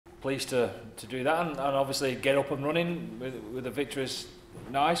pleased to do that, and obviously get up and running with a victory is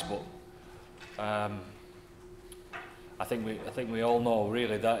nice, but I think we all know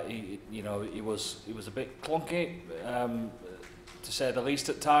really that he was a bit clunky, to say the least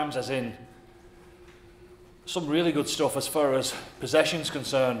at times, as in some really good stuff as far as possession's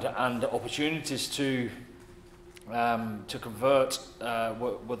concerned and opportunities to convert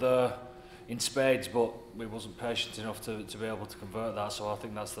were there in spades, but we wasn't patient enough to be able to convert that. So I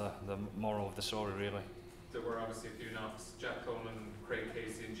think that's the moral of the story really. There were obviously a few knocks: Jack Coleman, Craig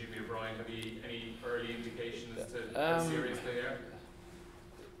Casey and Jimmy O'Brien. Have you any early indication as to how serious they are?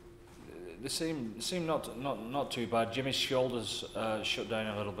 They seem not too bad. Jimmy's shoulders shut down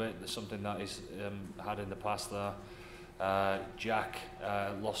a little bit. There's something that he's had in the past there. Jack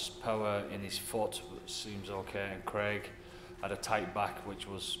lost power in his foot, seems okay, and Craig had a tight back which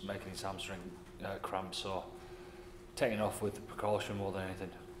was making his hamstring cramp, so taking off with precaution more than anything.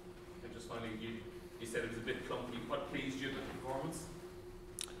 And just finally, you said it was a bit clunky. What pleased you with the performance?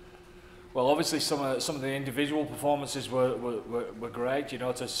 Well, obviously some of the individual performances were great,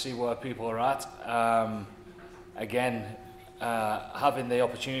 to see where people are at. Again, having the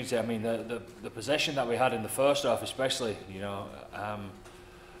opportunity, I mean, the possession that we had in the first half especially,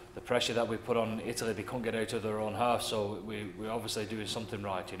 the pressure that we put on Italy, they couldn't get out of their own half, so we're obviously doing something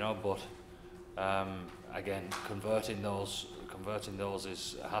right, but again, converting those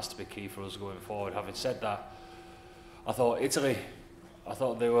has to be key for us going forward. Having said that, I thought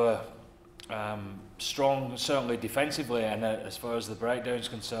they were strong, certainly defensively, and as far as the breakdown's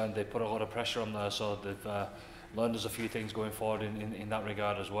concerned, they put a lot of pressure on there, so they've learned us a few things going forward in that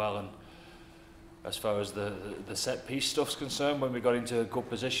regard as well. And as far as the set piece stuff's concerned, when we got into good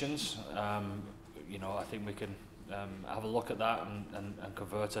positions, I think we can have a look at that and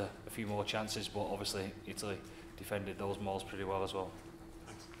convert a few more chances, but obviously Italy defended those mauls pretty well as well.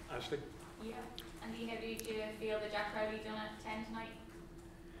 Thanks. Ashley? Yeah, and how did you feel that Jack Crowley done at 10 tonight?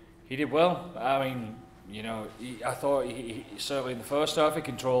 He did well. I mean, I thought he certainly in the first half he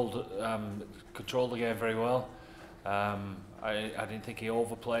controlled the game very well. I didn't think he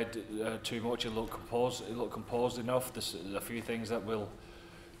overplayed too much. He looked composed enough. There's a few things that we'll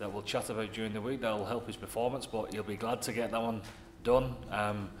chat about during the week that'll help his performance, but he'll be glad to get that one done.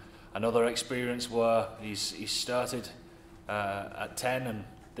 Another experience where he's started at 10, and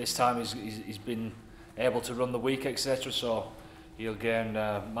this time he's been able to run the week, etc. So he'll gain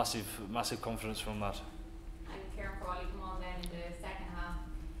massive confidence from that. And Ciarán Frawley come on then in the second half.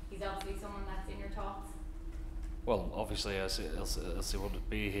 He's obviously someone that's in your thoughts. Well, obviously, else he wouldn't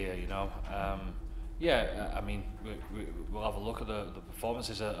be here, I mean, we'll have a look at the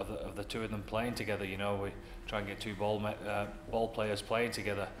performances of the two of them playing together. We try and get two ball players playing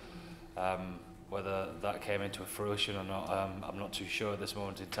together. Whether that came into fruition or not, I'm not too sure at this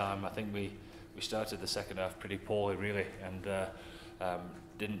moment in time. I think we started the second half pretty poorly, really, and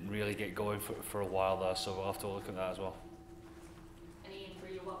didn't really get going for a while there. So we'll have to look at that as well. And Ian, for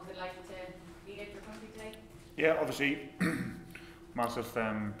you, what was it like to lead out your country today? Yeah, obviously massive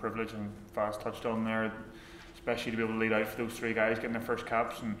privilege, and Faz touched on there, especially to be able to lead out for those three guys getting their first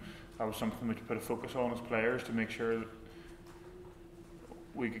caps, and that was something we put a focus on as players to make sure that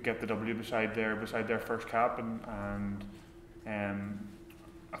we could get the W beside their first cap, and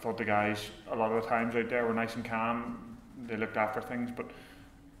I thought the guys a lot of the times out there were nice and calm. They looked after things, but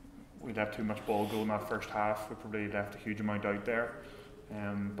we left too much ball go in that first half. We probably left a huge amount out there.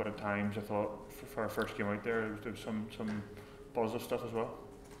 But at times I thought for our first game out there was some positive stuff as well.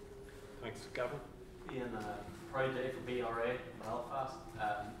 Thanks, Gavin. Ian, proud day for BRA Belfast.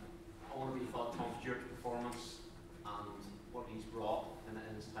 I wonder what you thought Tom Stewart's performance and what he's brought in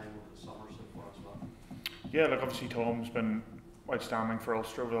his time over the summer so far as well. Yeah, look, obviously Tom's been outstanding for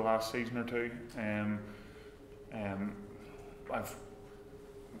Ulster over the last season or two. I've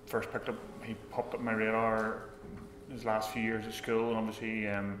first he popped up my radar his last few years at school, and obviously he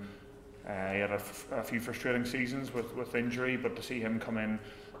had a few frustrating seasons with injury, but to see him come in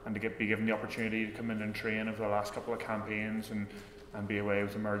and to be given the opportunity to come in and train over the last couple of campaigns and be away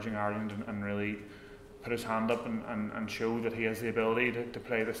with Emerging Ireland and really put his hand up and show that he has the ability to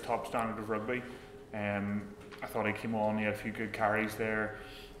play this top standard of rugby. I thought he came on, he had a few good carries there.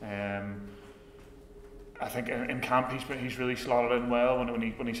 I think in camp he's really slotted in well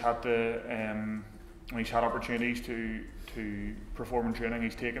when he's had opportunities to perform in training.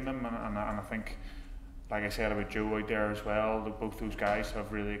 He's taken them, and I think, like I said about Joe out there as well, that both those guys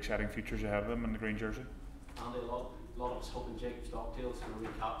have really exciting futures ahead of them in the green jersey. Andy, a lot of us hoping Jacob Stockdale is going to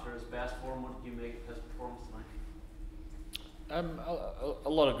recapture his best form. What did you make of his performance tonight? A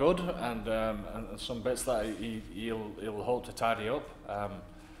lot of good, and some bits that he'll hope to tidy up.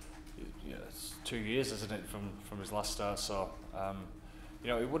 it's 2 years, isn't it, from his last start? So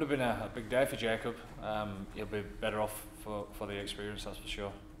it would have been a big day for Jacob. He'll be better off for the experience, that's for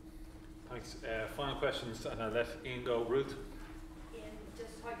sure. Thanks. Final questions, and I'll let Ian go. Ruth? Ian,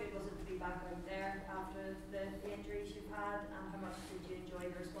 just how good was it to be back out there after the injuries you've had, and how much did you enjoy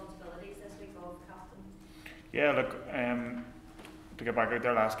the responsibilities this week of captain? Yeah, look, to get back out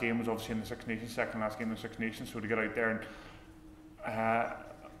there, last game was obviously in the Six Nations, second last game in the Six Nations, so to get out there and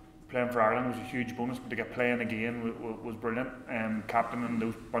playing for Ireland was a huge bonus, but to get playing again was brilliant. Captaining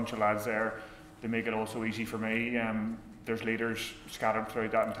those bunch of lads there, they make it also easy for me. There's leaders scattered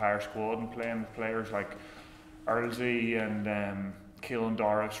throughout that entire squad, and playing with players like Earlsey and Keelan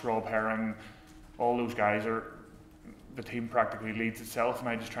Doris, Rob Herring, all those guys the team practically leads itself, and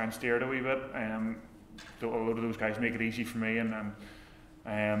I just try and steer it a wee bit. A lot of those guys make it easy for me, and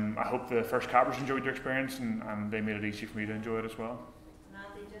I hope the first cappers enjoyed their experience, and they made it easy for me to enjoy it as well. And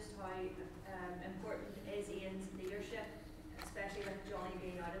Andy, just how important is Ian's leadership, especially with Johnny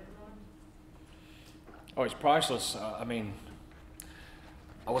being out at the moment? Oh, it's priceless. I mean,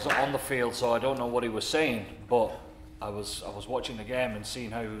 I wasn't on the field, so I don't know what he was saying, but I was watching the game and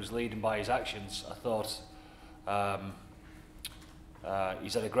seeing how he was leading by his actions. I thought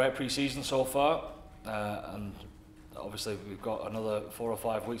he's had a great pre-season so far, and obviously we've got another 4 or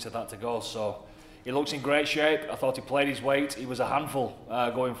 5 weeks of that to go, so he looks in great shape. I thought he played his weight. He was a handful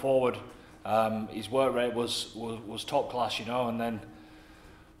going forward. His work rate was top class, and then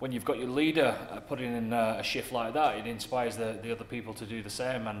when you've got your leader putting in a shift like that, it inspires the other people to do the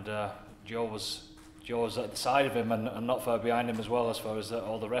same, and Joe was at the side of him and not far behind him as well, as far as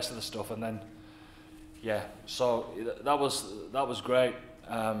all the rest of the stuff. And then so that was great.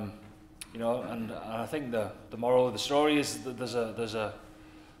 And I think the moral of the story is that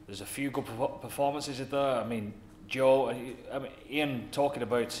there's a few good performances in there. I mean, Ian talking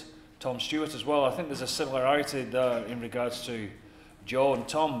about Tom Stewart as well. I think there's a similarity there in regards to Joe and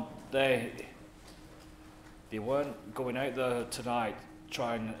Tom. They weren't going out there tonight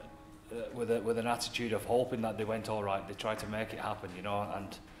trying with an attitude of hoping that they went all right. They tried to make it happen,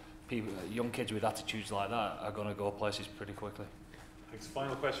 and young kids with attitudes like that are going to go places pretty quickly. Thanks.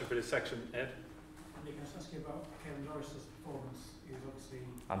 Final question for this section, Ed. Andy, can I just ask you about Kevin Norris's performance? He was obviously...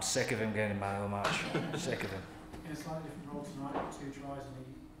 I'm sick of him getting man of the match. Sick of him. In a slightly different role tonight, 2 tries, and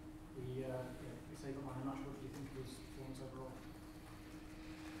he say he got man of the match. What do you think of his performance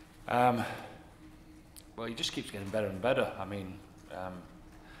overall? Well, he just keeps getting better and better. I mean,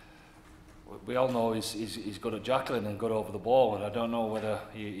 we all know he's good at jackling and good over the ball, and I don't know whether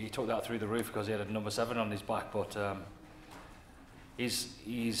he took that through the roof because he had a number 7 on his back, but he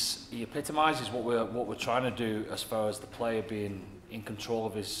epitomises what we're trying to do as far as the player being in control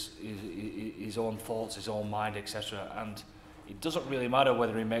of his own thoughts, his own mind, etc. And it doesn't really matter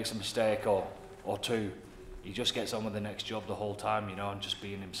whether he makes a mistake or 2. He just gets on with the next job the whole time, and just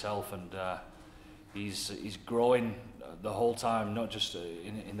being himself. And he's growing the whole time, not just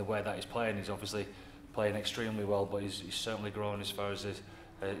in the way that he's playing. He's obviously playing extremely well, but he's certainly growing as far as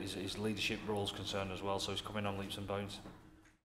his leadership role is concerned as well. So he's coming on leaps and bounds.